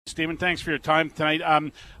Stephen, thanks for your time tonight.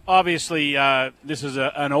 Obviously, this is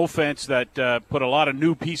an offense that put a lot of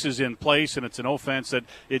new pieces in place, and it's an offense that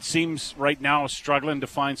it seems right now is struggling to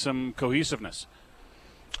find some cohesiveness.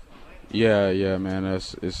 Yeah, man.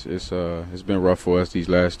 It's been rough for us these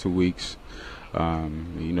last 2 weeks.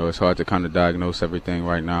 It's hard to kind of diagnose everything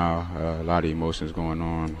right now. A lot of emotions going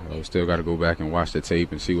on. We still got to go back and watch the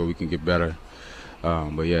tape and see where we can get better.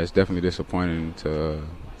 But yeah, it's definitely disappointing to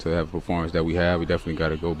have a performance that we have. We definitely got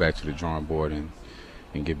to go back to the drawing board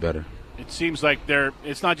and get better. It seems like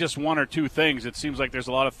it's not just one or two things. It seems like there's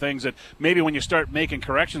a lot of things that maybe when you start making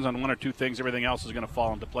corrections on one or two things, everything else is going to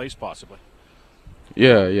fall into place possibly.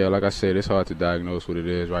 Yeah. Like I said, it's hard to diagnose what it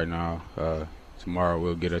is right now. Tomorrow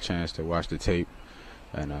we'll get a chance to watch the tape,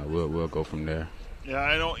 and we'll go from there. Yeah,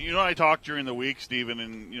 I know. I talked during the week, Stephen,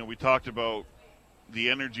 and we talked about the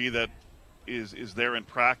energy that is there in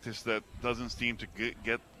practice that doesn't seem to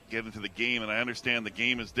get into the game. And I understand the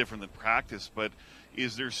game is different than practice, but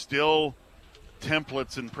is there still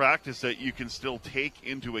templates in practice that you can still take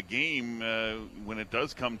into a game when it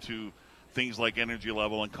does come to things like energy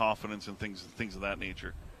level and confidence and things of that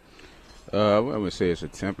nature? I wouldn't say it's a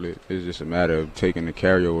template. It's just a matter of taking the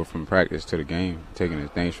carryover from practice to the game, taking the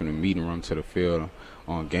things from the meeting room to the field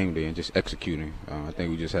on game day and just executing. I think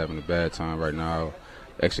we're just having a bad time right now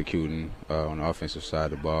executing on the offensive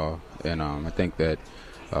side of the ball. And I think that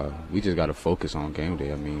we just got to focus on game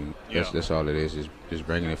day. I mean, that's all it is just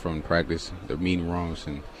bringing it from practice, the meeting rooms,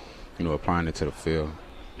 and, applying it to the field.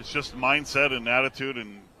 It's just mindset and attitude,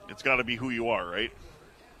 and it's got to be who you are, right?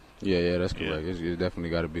 Yeah, that's correct. It's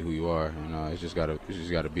definitely got to be who you are, and it's just got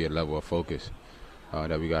to be a level of focus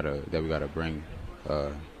that we gotta bring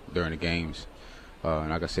during the games.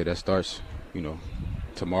 And like I said, that starts,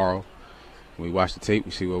 tomorrow. When we watch the tape,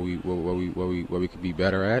 we see where we could be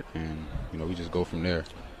better at, and we just go from there.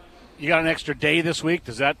 You got an extra day this week.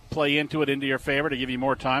 Does that play into your favor to give you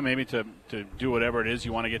more time, maybe to do whatever it is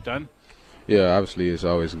you want to get done? Yeah, obviously it's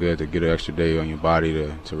always good to get an extra day on your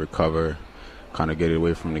body to recover, kind of get it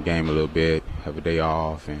away from the game a little bit, have a day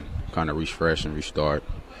off, and kind of refresh and restart.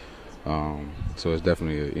 So it's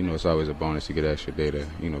definitely, it's always a bonus to get an extra day to,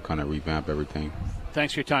 kind of revamp everything.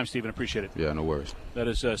 Thanks for your time, Stephen. Appreciate it. Yeah, no worries. That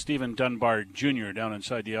is Stephen Dunbar Jr. down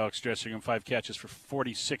inside the Elks dressing room. 5 catches for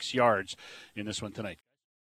 46 yards in this one tonight.